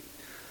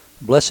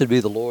Blessed be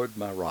the Lord,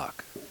 my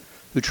rock,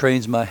 who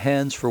trains my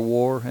hands for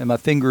war and my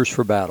fingers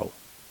for battle.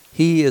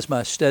 He is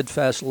my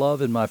steadfast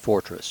love and my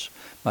fortress,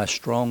 my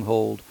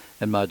stronghold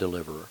and my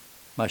deliverer,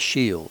 my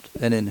shield,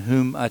 and in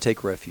whom I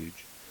take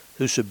refuge,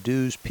 who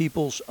subdues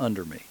peoples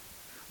under me.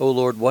 O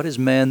Lord, what is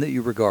man that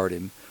you regard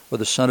him, or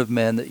the son of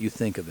man that you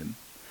think of him?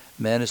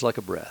 Man is like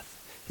a breath.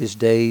 His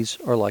days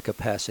are like a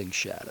passing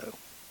shadow.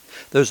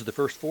 Those are the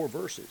first four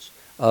verses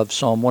of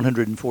Psalm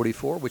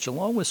 144, which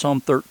along with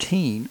Psalm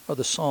 13 are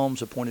the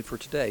Psalms appointed for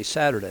today,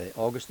 Saturday,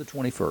 August the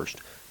 21st,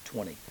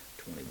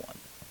 2021.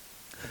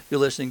 You're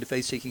listening to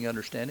Faith Seeking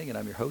Understanding, and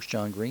I'm your host,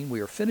 John Green. We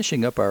are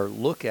finishing up our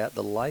look at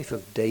the life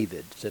of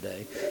David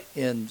today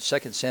in 2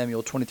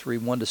 Samuel 23,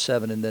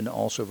 1-7, and then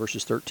also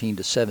verses 13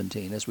 to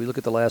 17. As we look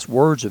at the last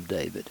words of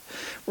David,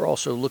 we're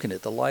also looking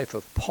at the life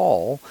of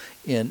Paul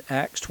in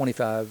Acts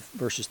 25,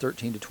 verses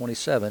 13 to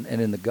 27,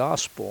 and in the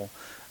Gospel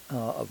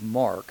of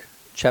Mark,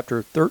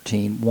 chapter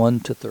 13,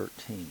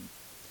 1-13.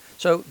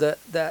 So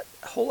that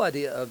whole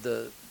idea of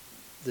the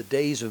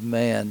days of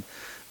man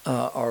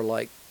are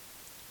like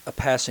a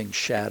passing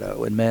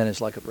shadow, and man is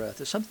like a breath,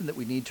 is something that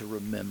we need to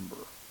remember.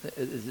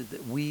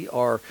 We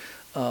are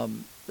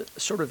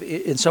sort of,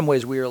 in some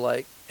ways, we are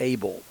like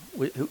Abel,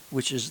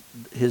 which is,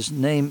 his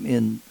name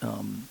in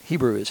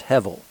Hebrew is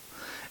Hevel.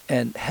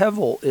 And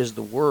Hevel is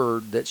the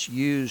word that's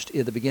used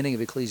in the beginning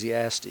of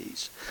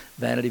Ecclesiastes.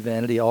 Vanity,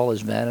 vanity, all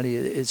is vanity.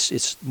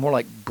 It's more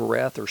like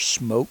breath or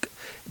smoke,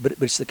 but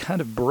it's the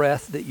kind of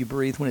breath that you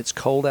breathe when it's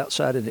cold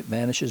outside and it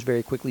vanishes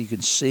very quickly. You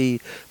can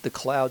see the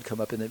cloud come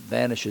up and it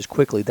vanishes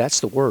quickly. That's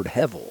the word,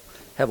 Hevel.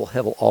 Hevel,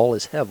 Hevel, all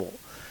is Hevel.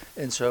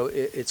 And so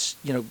it's,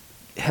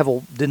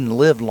 Hevel didn't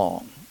live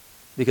long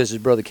because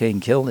his brother Cain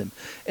killed him.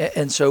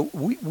 And so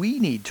we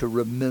need to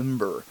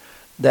remember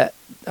that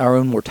our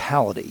own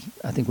mortality.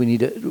 I think we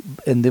need to,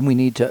 and then we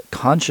need to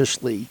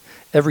consciously,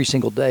 every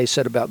single day,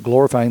 set about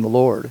glorifying the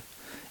Lord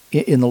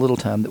in the little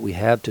time that we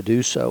have to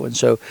do so. And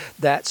so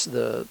that's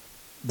the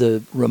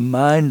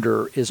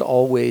reminder is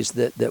always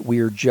that we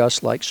are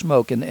just like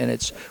smoke. And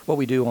it's what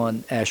we do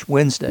on Ash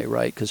Wednesday,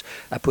 right? Because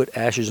I put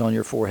ashes on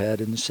your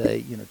forehead and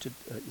say,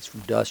 it's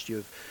from dust you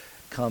have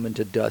come, and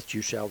to dust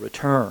you shall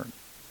return.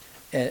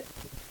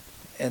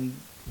 And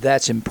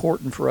that's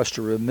important for us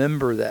to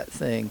remember that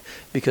thing,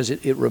 because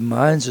it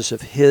reminds us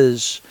of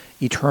his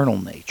eternal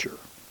nature.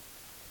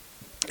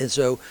 And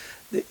so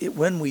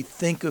when we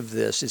think of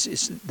this,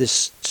 it's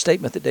this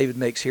statement that David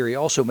makes here, he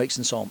also makes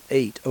in Psalm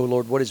 8, O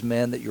Lord, what is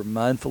man that you're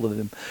mindful of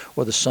him,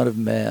 or the son of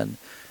man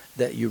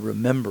that you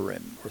remember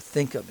him or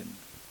think of him?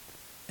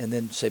 And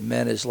then say,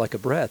 man is like a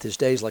breath, his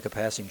days like a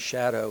passing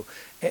shadow.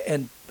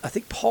 And I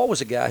think Paul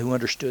was a guy who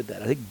understood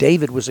that. I think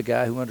David was a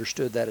guy who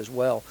understood that as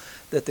well,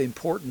 that the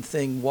important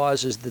thing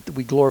is that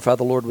we glorify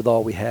the Lord with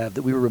all we have,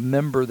 that we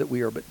remember that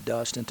we are but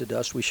dust, and to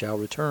dust we shall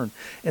return.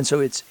 And so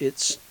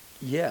it's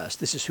yes,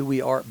 this is who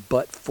we are,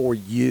 but for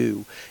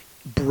you,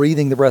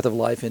 breathing the breath of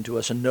life into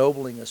us,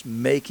 ennobling us,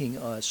 making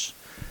us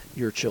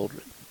your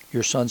children,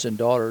 your sons and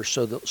daughters,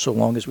 so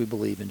long as we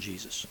believe in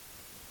Jesus.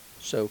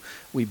 So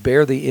we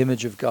bear the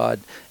image of God,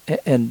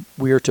 and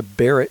we are to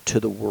bear it to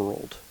the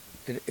world.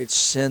 It's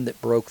sin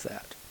that broke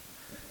that,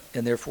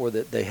 and therefore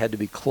that they had to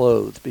be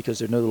clothed, because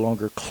they're no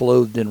longer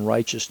clothed in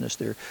righteousness.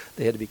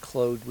 They had to be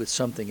clothed with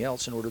something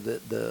else in order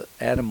that the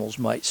animals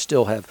might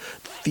still have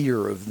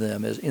fear of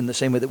them, as in the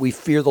same way that we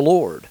fear the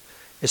Lord.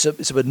 It's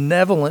a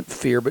benevolent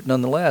fear, but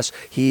nonetheless,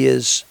 He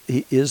is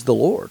the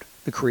Lord,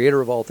 the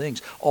Creator of all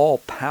things, all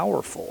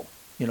powerful.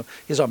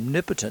 His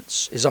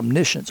omnipotence, his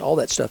omniscience, all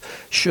that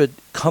stuff should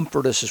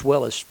comfort us as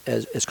well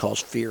as cause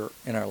fear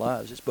in our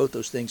lives. It's both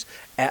those things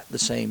at the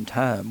same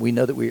time. We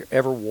know that we are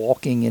ever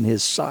walking in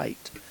his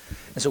sight.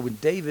 And so when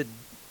David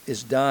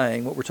is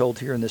dying, what we're told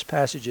here in this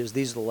passage is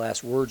these are the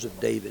last words of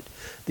David,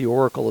 the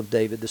oracle of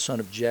David, the son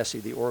of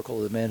Jesse, the oracle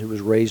of the man who was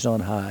raised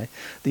on high,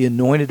 the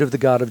anointed of the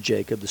God of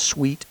Jacob, the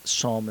sweet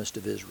psalmist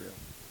of Israel.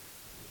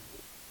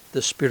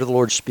 The Spirit of the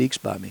Lord speaks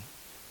by me.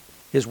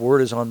 His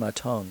word is on my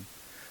tongue.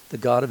 The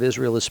God of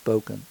Israel has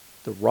spoken.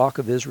 The rock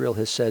of Israel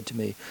has said to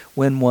me,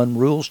 when one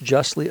rules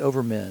justly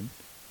over men,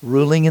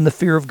 ruling in the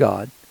fear of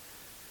God,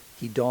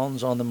 he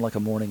dawns on them like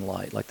a morning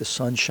light, like the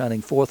sun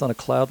shining forth on a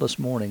cloudless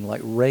morning, like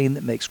rain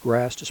that makes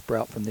grass to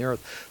sprout from the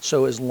earth.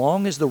 So as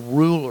long as the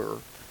ruler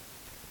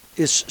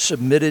is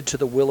submitted to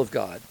the will of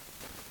God,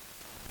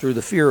 through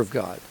the fear of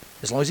God,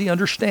 as long as he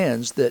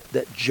understands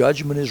that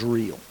judgment is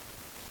real,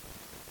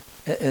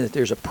 and that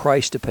there's a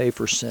price to pay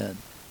for sin,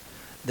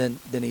 then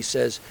he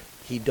says,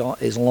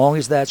 as long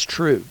as that's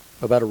true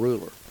about a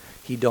ruler,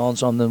 he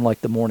dawns on them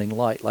like the morning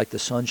light, like the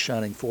sun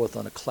shining forth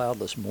on a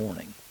cloudless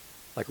morning,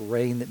 like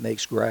rain that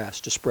makes grass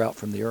to sprout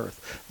from the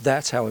earth.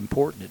 That's how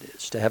important it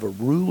is to have a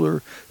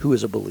ruler who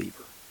is a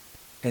believer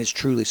and is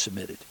truly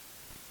submitted.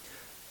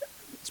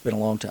 It's been a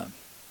long time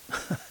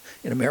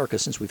in America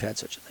since we've had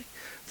such a thing.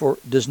 For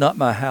does not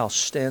my house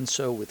stand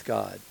so with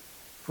God?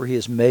 For he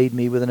has made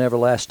me with an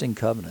everlasting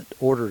covenant,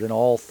 ordered in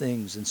all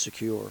things and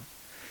secure.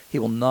 He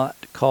will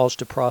not cause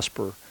to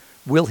prosper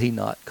will he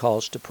not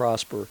cause to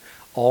prosper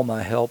all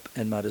my help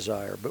and my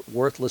desire? But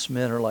worthless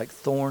men are like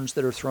thorns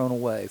that are thrown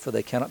away, for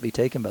they cannot be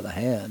taken by the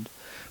hand.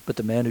 But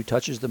the man who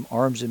touches them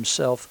arms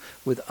himself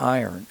with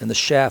iron and the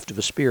shaft of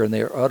a spear, and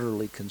they are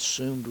utterly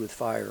consumed with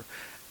fire.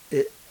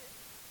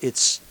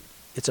 It's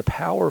a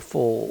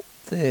powerful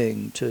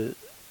thing to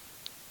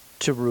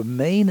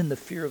remain in the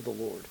fear of the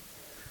Lord.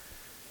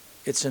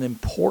 It's an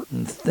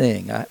important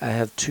thing. I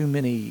have too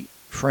many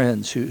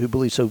friends who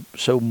believe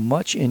so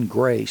much in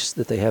grace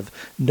that they have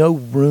no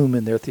room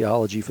in their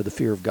theology for the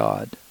fear of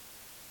God.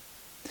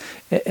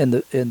 And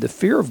the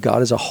fear of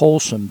God is a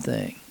wholesome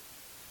thing.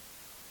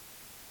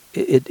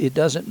 It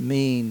doesn't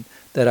mean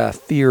that I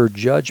fear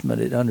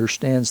judgment. It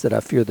understands that I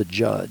fear the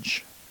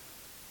judge.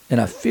 And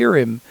I fear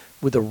him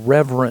with a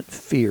reverent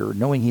fear,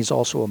 knowing he's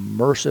also a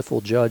merciful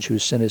judge who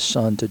sent his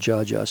son to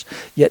judge us.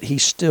 Yet he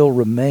still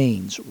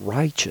remains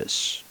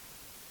righteous.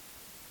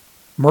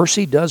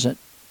 Mercy doesn't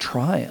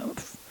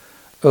triumph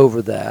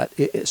over that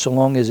so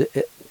long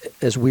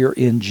as we are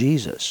in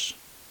Jesus.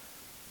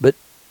 But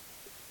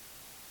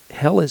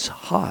hell is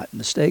hot and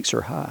the stakes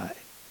are high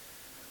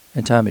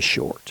and time is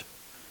short,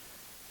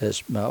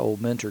 as my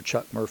old mentor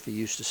Chuck Murphy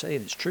used to say,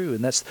 and it's true.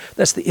 And that's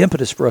the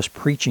impetus for us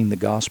preaching the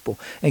gospel.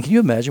 And can you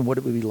imagine what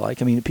it would be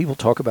like? I mean, people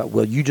talk about,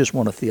 well, you just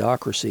want a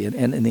theocracy.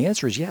 And the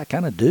answer is, yeah, I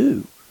kind of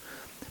do.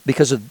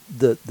 Because of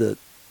the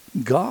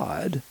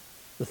God,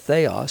 the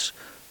theos,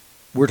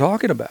 we're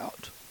talking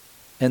about.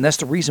 And that's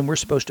the reason we're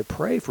supposed to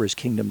pray for his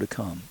kingdom to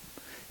come,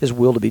 his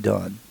will to be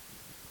done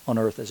on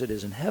earth as it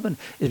is in heaven,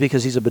 is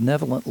because he's a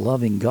benevolent,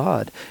 loving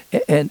God.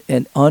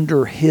 And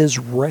under his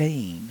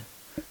reign,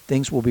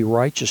 things will be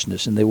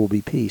righteousness, and there will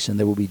be peace, and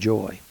there will be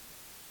joy.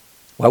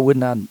 Why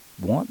wouldn't I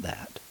want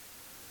that?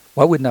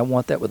 Why wouldn't I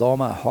want that with all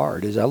my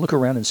heart? As I look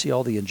around and see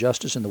all the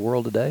injustice in the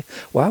world today,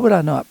 why would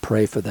I not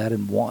pray for that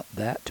and want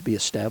that to be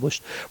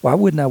established? Why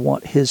wouldn't I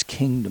want his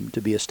kingdom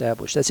to be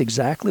established? That's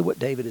exactly what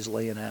David is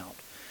laying out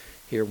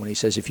here when he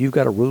says, if you've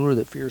got a ruler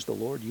that fears the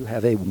Lord, you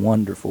have a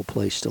wonderful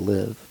place to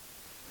live,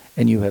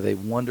 and you have a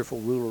wonderful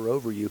ruler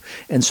over you.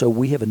 And so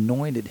we have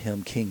anointed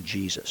him King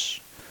Jesus,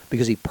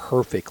 because he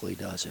perfectly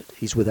does it.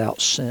 He's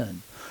without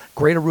sin.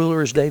 Great a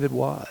ruler as David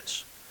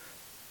was.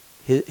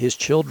 His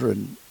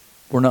children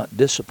were not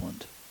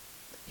disciplined.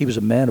 He was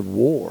a man of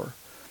war.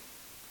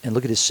 And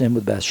look at his sin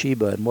with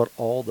Bathsheba and what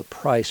all the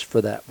price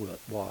for that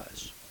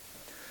was.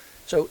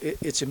 So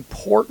it's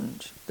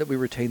important that we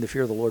retain the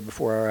fear of the Lord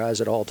before our eyes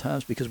at all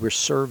times, because we're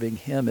serving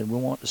him and we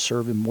want to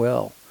serve him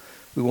well.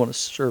 We want to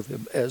serve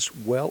him as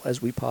well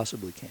as we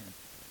possibly can.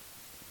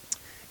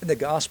 In the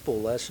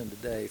gospel lesson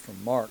today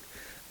from Mark,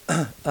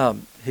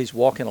 he's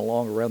walking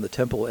along around the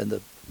temple and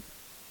the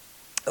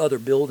other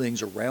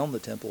buildings around the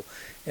temple,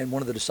 and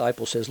one of the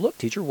disciples says, "Look,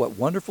 teacher, what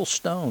wonderful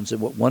stones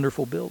and what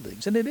wonderful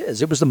buildings." And it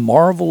is. It was the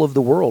marvel of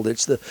the world.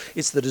 It's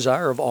the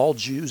desire of all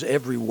Jews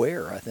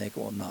everywhere, I think.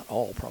 Well, not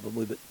all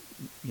probably, but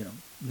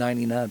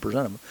 99%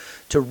 of them,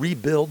 to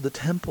rebuild the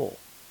temple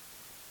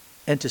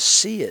and to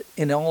see it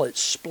in all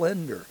its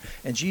splendor.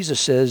 And Jesus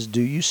says,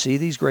 "Do you see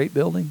these great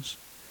buildings?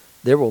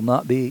 There will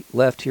not be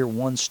left here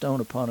one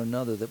stone upon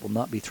another that will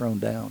not be thrown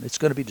down." It's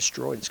going to be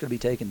destroyed. It's going to be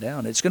taken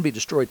down. It's going to be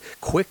destroyed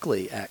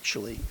quickly,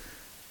 actually,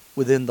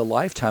 within the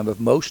lifetime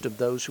of most of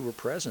those who were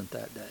present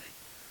that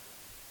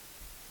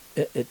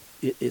day.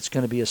 It's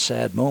going to be a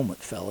sad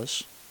moment,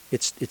 fellas.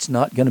 It's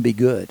not going to be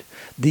good.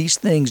 These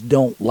things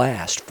don't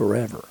last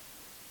forever,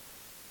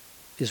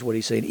 is what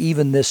he's saying.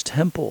 Even this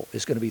temple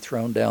is going to be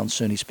thrown down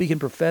soon. He's speaking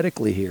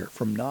prophetically here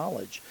from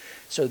knowledge.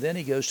 So then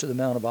he goes to the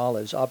Mount of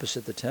Olives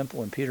opposite the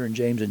temple, and Peter and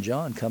James and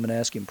John come and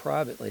ask him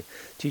privately,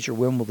 "Teacher,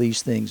 when will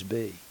these things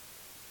be?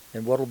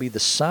 And what will be the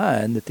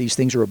sign that these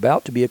things are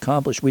about to be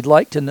accomplished?" We'd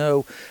like to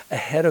know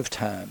ahead of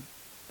time.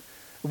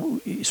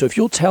 So if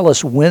you'll tell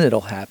us when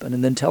it'll happen,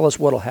 and then tell us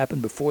what'll happen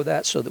before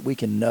that, so that we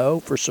can know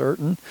for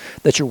certain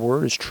that your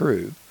word is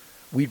true,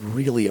 we'd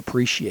really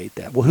appreciate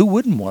that. Well, who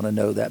wouldn't want to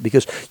know that?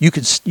 Because you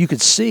could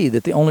see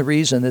that the only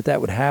reason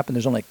that would happen,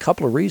 there's only a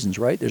couple of reasons,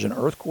 right? There's an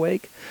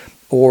earthquake,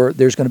 or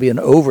there's going to be an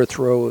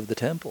overthrow of the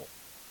temple.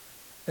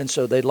 And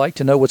so they'd like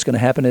to know what's going to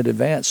happen in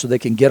advance so they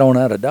can get on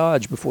out of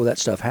Dodge before that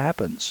stuff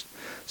happens.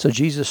 So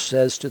Jesus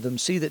says to them,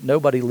 "See that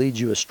nobody leads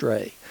you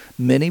astray.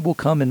 Many will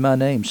come in my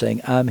name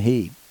saying, 'I'm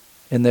he.'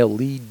 And they'll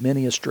lead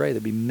many astray."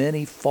 There'll be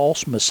many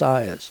false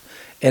messiahs.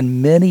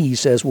 And many, he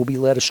says, will be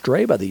led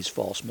astray by these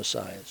false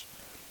messiahs.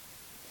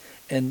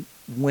 And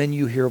when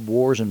you hear of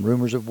wars and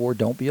rumors of war,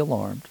 don't be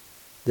alarmed.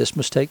 This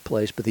must take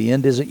place, but the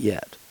end isn't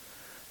yet.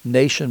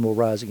 Nation will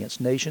rise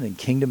against nation and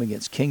kingdom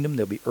against kingdom.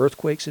 There'll be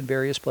earthquakes in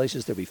various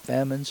places. There'll be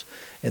famines.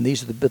 And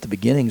these are the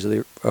beginnings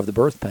of the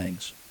birth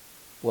pangs.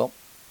 Well,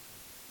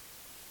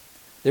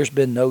 there's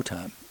been no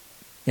time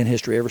in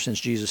history ever since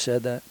Jesus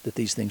said that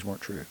these things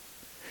weren't true.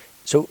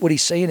 So what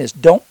he's saying is,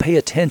 don't pay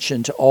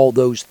attention to all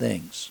those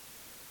things.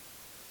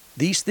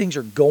 These things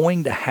are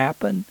going to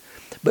happen,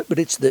 but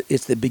it's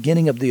the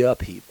beginning of the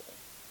upheaval.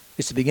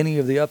 It's the beginning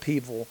of the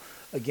upheaval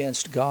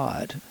against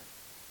God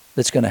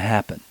that's going to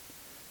happen.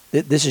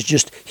 This is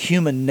just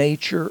human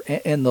nature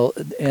and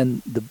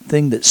the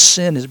thing that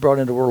sin has brought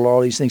into the world,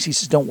 all these things. He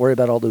says, don't worry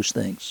about all those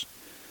things.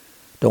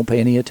 Don't pay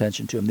any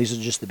attention to them. These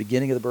are just the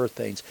beginning of the birth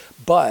pains.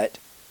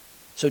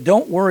 So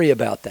don't worry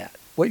about that.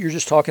 What you're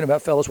just talking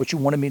about, fellas, what you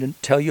wanted me to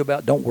tell you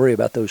about, don't worry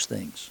about those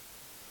things.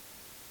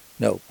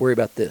 No, worry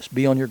about this.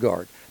 Be on your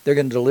guard. They're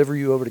going to deliver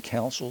you over to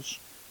councils.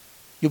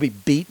 You'll be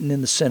beaten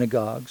in the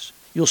synagogues.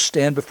 You'll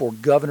stand before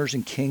governors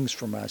and kings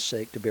for my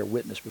sake to bear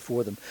witness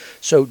before them.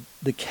 So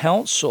the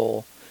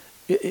council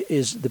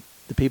is the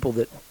people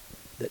that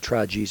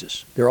try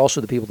Jesus. They're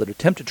also the people that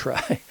attempt to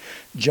try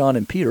John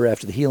and Peter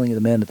after the healing of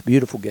the men at the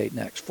beautiful gate in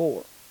Acts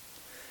 4.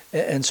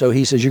 And so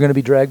he says, you're going to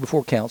be dragged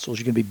before councils.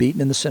 You're going to be beaten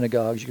in the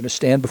synagogues. You're going to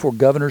stand before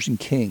governors and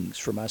kings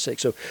for my sake.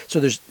 So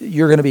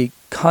you're going to be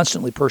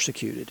constantly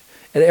persecuted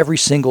at every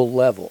single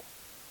level.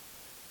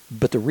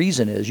 But the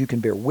reason is you can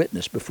bear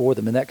witness before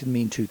them, and that can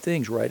mean two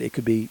things, right? It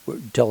could be,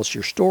 tell us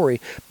your story,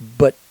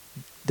 but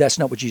that's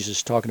not what Jesus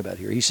is talking about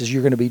here. He says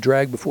you're going to be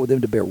dragged before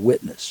them to bear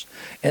witness,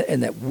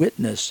 and that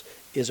witness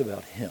is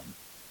about him.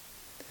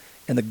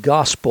 And the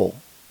gospel,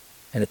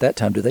 and at that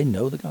time, do they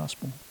know the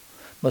gospel?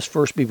 Must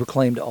first be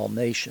proclaimed to all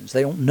nations.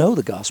 They don't know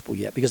the gospel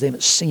yet because they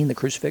haven't seen the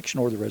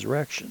crucifixion or the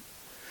resurrection.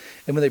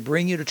 And when they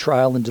bring you to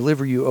trial and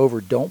deliver you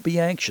over, don't be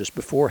anxious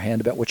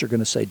beforehand about what you're going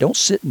to say. Don't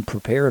sit and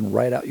prepare and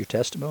write out your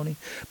testimony,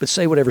 but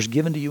say whatever's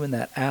given to you in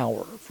that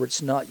hour, for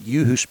it's not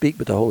you who speak,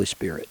 but the Holy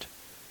Spirit.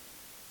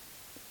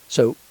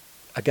 So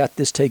I got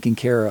this taken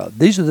care of.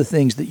 These are the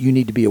things that you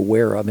need to be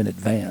aware of in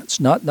advance,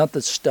 not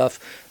the stuff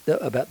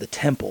about the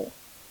temple.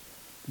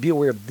 Be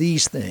aware of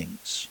these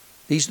things.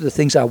 These are the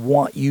things I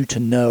want you to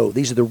know.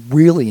 These are the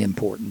really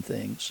important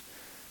things.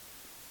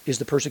 Is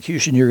the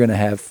persecution you're going to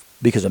have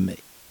because of me.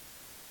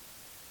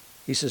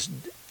 He says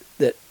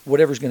that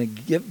whatever's going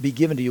to be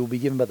given to you will be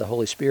given by the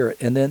Holy Spirit.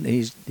 And then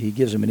he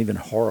gives him an even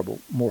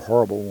more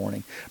horrible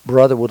warning.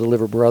 Brother will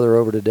deliver brother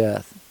over to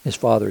death. His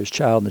father, his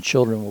child, and the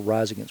children will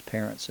rise against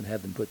parents and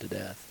have them put to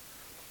death.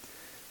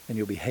 And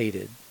you'll be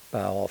hated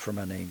by all for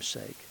my name's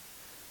sake.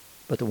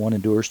 But the one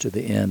endures to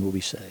the end will be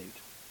saved.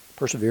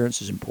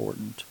 Perseverance is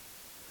important.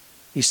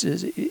 He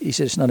says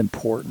it's not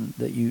important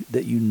that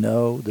you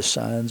know the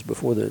signs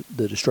before the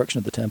destruction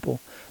of the temple.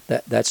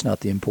 That's not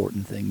the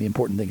important thing. The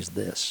important thing is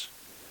this.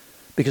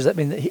 Because that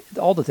means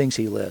all the things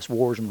he lists,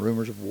 wars and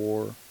rumors of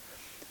war,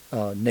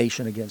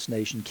 nation against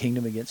nation,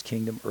 kingdom against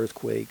kingdom,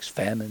 earthquakes,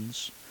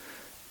 famines,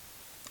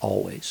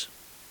 always.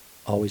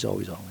 Always,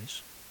 always,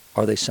 always.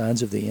 Are they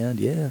signs of the end?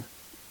 Yeah.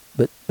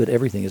 But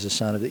everything is a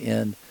sign of the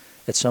end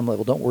at some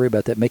level. Don't worry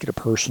about that. Make it a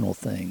personal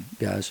thing,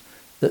 guys.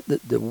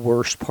 The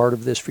worst part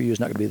of this for you is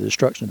not going to be the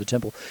destruction of the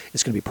temple.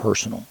 It's going to be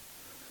personal.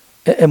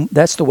 And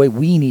that's the way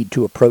we need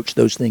to approach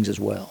those things as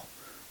well.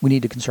 We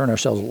need to concern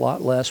ourselves a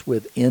lot less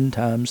with end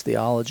times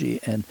theology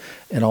and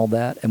all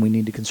that, and we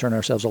need to concern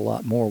ourselves a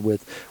lot more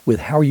with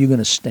how are you going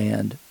to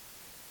stand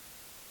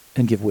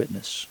and give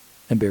witness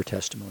and bear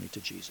testimony to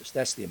Jesus.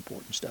 That's the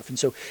important stuff. And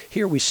so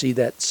here we see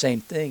that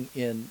same thing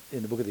in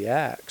the book of the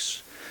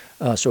Acts.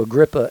 So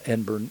Agrippa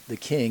and the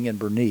king and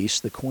Bernice,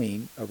 the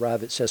queen,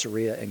 arrive at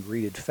Caesarea and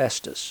greeted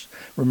Festus.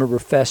 Remember,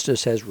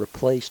 Festus has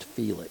replaced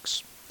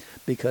Felix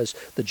because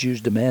the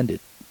Jews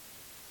demanded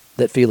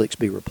that Felix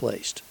be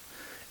replaced.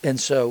 And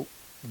so,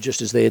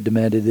 just as they had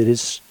demanded that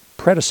his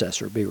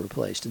predecessor be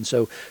replaced. And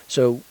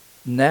so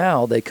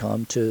now they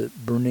come to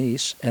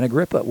Bernice and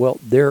Agrippa. Well,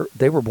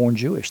 they were born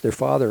Jewish. Their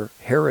father,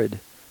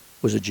 Herod,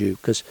 was a Jew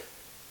because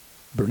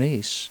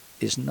Bernice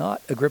is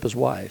not Agrippa's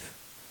wife.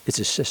 It's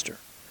his sister.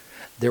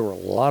 There were a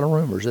lot of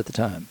rumors at the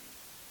time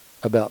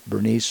about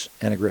Bernice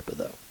and Agrippa,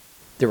 though.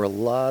 There were a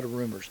lot of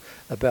rumors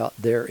about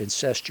their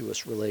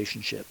incestuous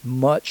relationship.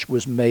 Much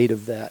was made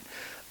of that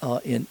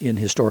in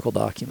historical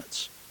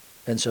documents.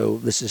 And so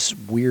this is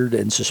weird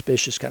and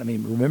suspicious kind of. I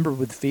mean, remember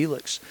with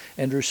Felix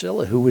and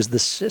Drusilla, who was the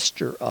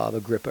sister of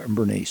Agrippa and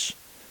Bernice.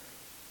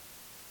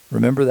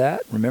 Remember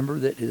that? Remember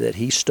that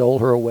he stole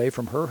her away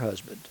from her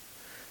husband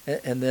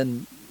and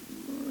then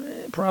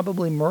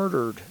probably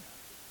murdered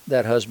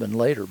that husband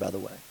later, by the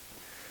way.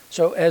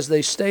 So as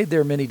they stayed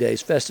there many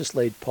days, Festus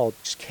laid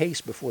Paul's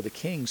case before the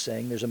king,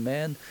 saying, there's a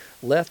man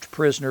left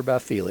prisoner by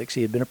Felix.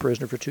 He had been a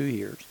prisoner for 2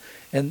 years.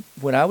 And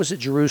when I was at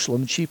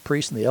Jerusalem, the chief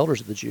priests and the elders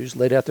of the Jews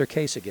laid out their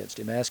case against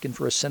him, asking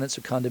for a sentence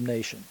of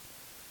condemnation.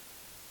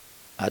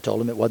 I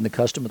told him it wasn't the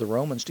custom of the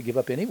Romans to give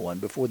up anyone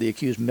before the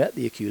accused met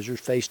the accusers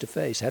face to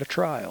face, had a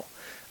trial,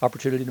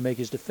 opportunity to make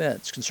his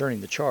defense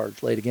concerning the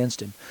charge laid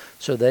against him.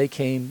 So they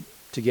came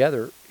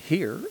together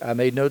here. I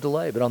made no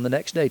delay, but on the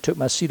next day took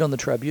my seat on the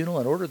tribunal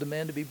and ordered the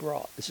man to be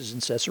brought. This is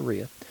in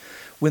Caesarea.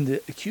 When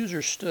the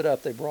accusers stood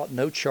up, they brought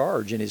no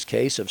charge in his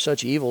case of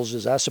such evils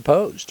as I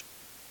supposed.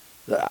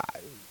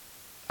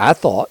 I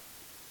thought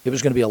it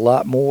was going to be a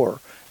lot more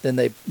than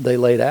they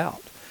laid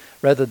out.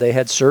 Rather, they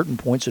had certain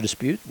points of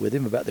dispute with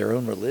him about their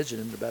own religion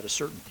and about a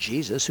certain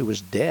Jesus who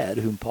was dead,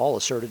 whom Paul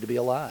asserted to be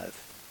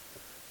alive.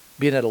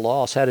 Being at a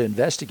loss how to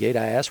investigate,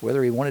 I asked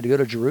whether he wanted to go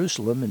to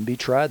Jerusalem and be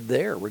tried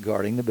there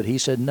regarding them, but he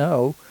said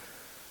no.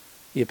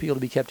 He appealed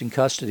to be kept in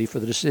custody for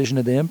the decision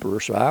of the emperor,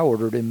 so I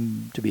ordered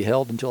him to be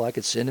held until I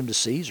could send him to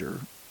Caesar.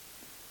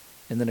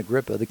 And then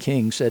Agrippa, the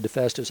king, said to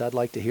Festus, I'd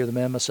like to hear the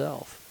man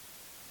myself.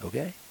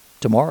 Okay,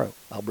 tomorrow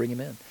I'll bring him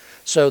in.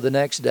 So the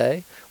next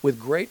day, with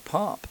great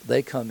pomp,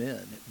 they come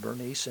in,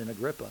 Bernice and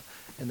Agrippa,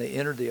 and they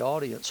entered the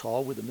audience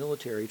hall with the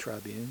military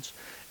tribunes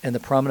and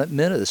the prominent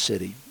men of the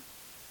city.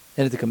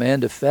 And at the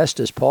command of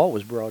Festus, Paul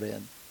was brought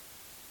in.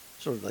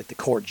 Sort of like the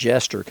court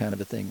jester kind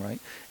of a thing, right?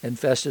 And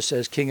Festus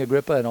says, King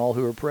Agrippa and all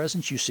who are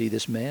present, you see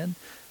this man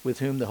with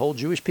whom the whole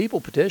Jewish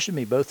people petitioned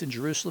me, both in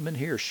Jerusalem and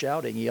here,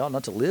 shouting, he ought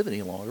not to live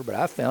any longer, but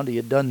I found he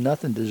had done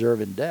nothing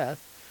deserving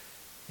death.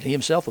 And he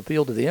himself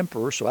appealed to the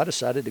emperor, so I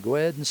decided to go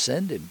ahead and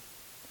send him.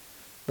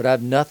 But I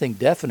have nothing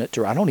definite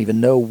I don't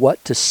even know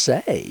what to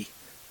say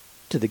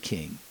to the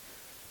king,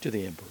 to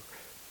the emperor.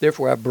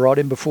 Therefore, I brought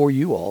him before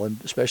you all, and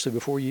especially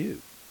before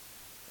you.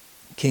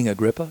 King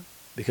Agrippa,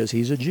 because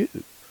he's a Jew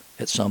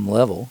at some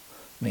level,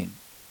 I mean,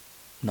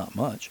 not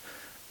much,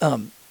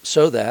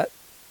 so that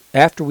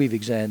after we've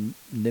examined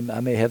him, I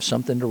may have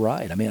something to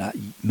write. I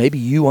mean, maybe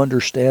you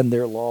understand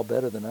their law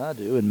better than I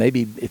do, and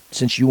maybe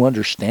since you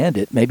understand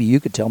it, maybe you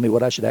could tell me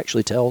what I should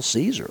actually tell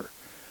Caesar.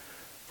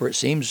 For it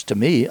seems to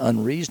me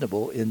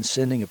unreasonable in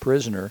sending a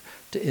prisoner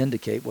to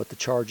indicate what the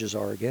charges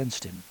are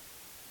against him.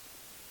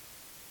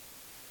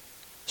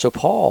 So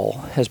Paul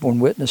has borne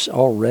witness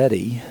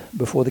already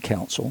before the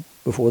council,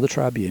 before the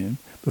tribune,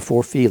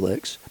 before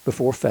Felix,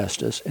 before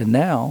Festus, and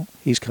now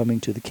he's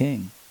coming to the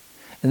king.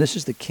 And this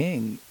is the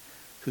king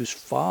whose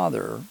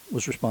father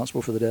was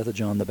responsible for the death of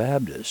John the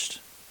Baptist,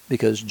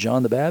 because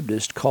John the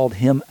Baptist called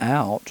him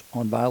out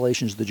on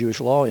violations of the Jewish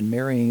law in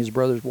marrying his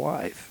brother's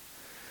wife.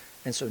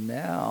 And so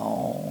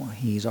now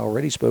he's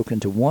already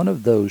spoken to one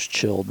of those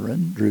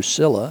children,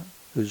 Drusilla,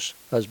 whose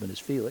husband is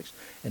Felix,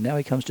 and now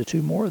he comes to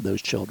two more of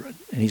those children,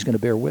 and he's going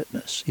to bear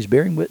witness. He's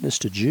bearing witness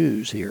to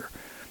Jews here,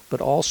 but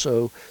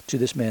also to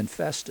this man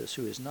Festus,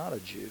 who is not a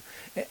Jew.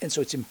 And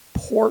so it's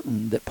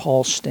important that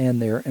Paul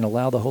stand there and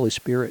allow the Holy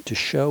Spirit to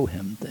show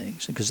him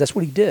things, because that's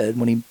what he did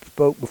when he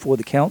spoke before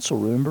the council.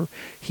 Remember,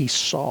 he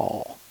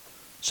saw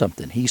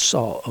something. He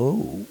saw,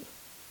 oh,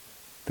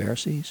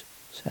 Pharisees,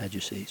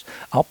 Sadducees,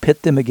 I'll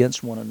pit them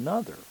against one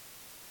another.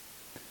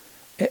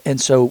 And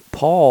so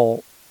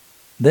Paul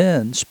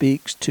then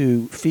speaks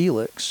to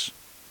Felix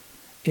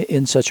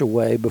in such a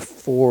way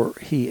before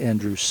he and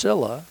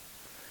Drusilla,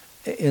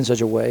 in such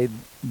a way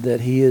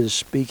that he is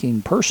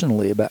speaking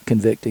personally about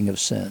convicting of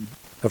sin,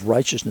 of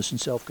righteousness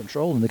and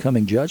self-control and the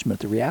coming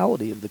judgment, the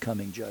reality of the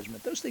coming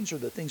judgment. Those things are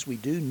the things we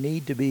do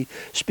need to be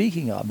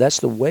speaking of.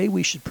 That's the way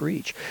we should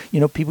preach. You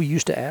know, people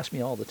used to ask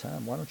me all the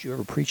time, why don't you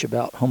ever preach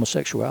about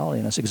homosexuality?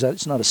 And I said, because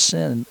it's not a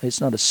sin.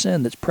 It's not a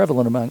sin that's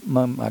prevalent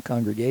among my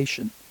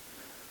congregation.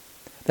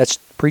 That's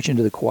preaching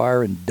to the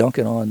choir and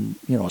dunking on,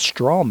 a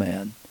straw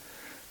man.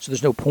 So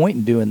there's no point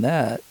in doing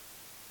that.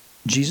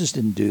 Jesus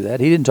didn't do that.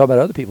 He didn't talk about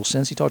other people's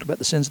sins. He talked about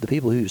the sins of the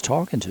people he was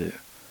talking to.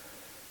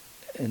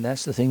 And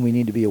that's the thing we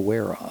need to be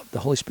aware of.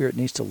 The Holy Spirit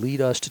needs to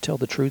lead us to tell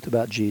the truth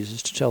about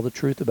Jesus, to tell the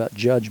truth about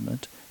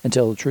judgment, and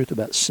tell the truth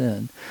about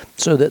sin,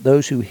 so that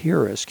those who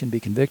hear us can be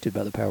convicted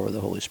by the power of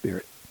the Holy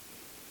Spirit.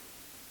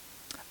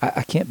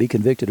 I can't be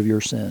convicted of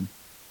your sin.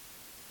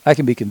 I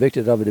can be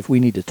convicted of it if we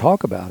need to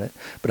talk about it,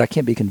 but I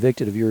can't be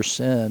convicted of your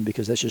sin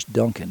because that's just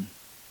dunking.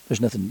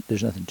 There's nothing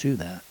to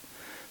that.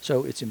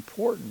 So it's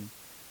important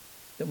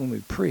that when we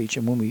preach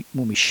and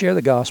when we share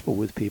the gospel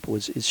with people,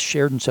 it's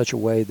shared in such a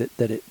way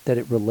that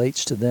it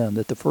relates to them,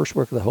 that the first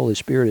work of the Holy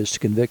Spirit is to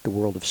convict the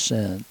world of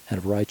sin and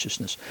of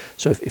righteousness.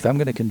 So if I'm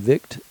going to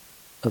convict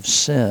of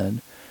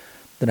sin,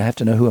 then I have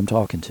to know who I'm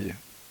talking to.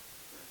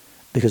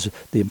 Because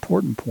the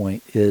important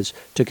point is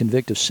to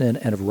convict of sin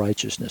and of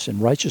righteousness.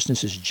 And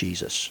righteousness is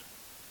Jesus.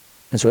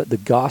 And so the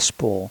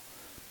gospel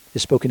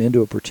is spoken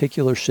into a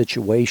particular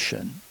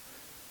situation.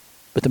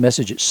 But the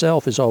message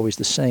itself is always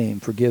the same: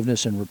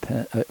 forgiveness and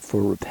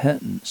for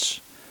repentance,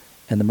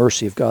 and the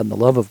mercy of God and the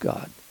love of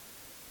God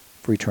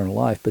for eternal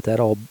life. But that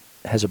all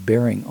has a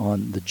bearing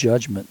on the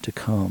judgment to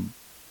come,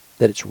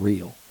 that it's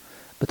real.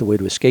 But the way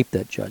to escape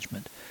that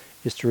judgment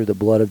is through the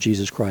blood of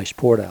Jesus Christ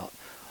poured out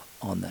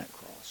on that cross.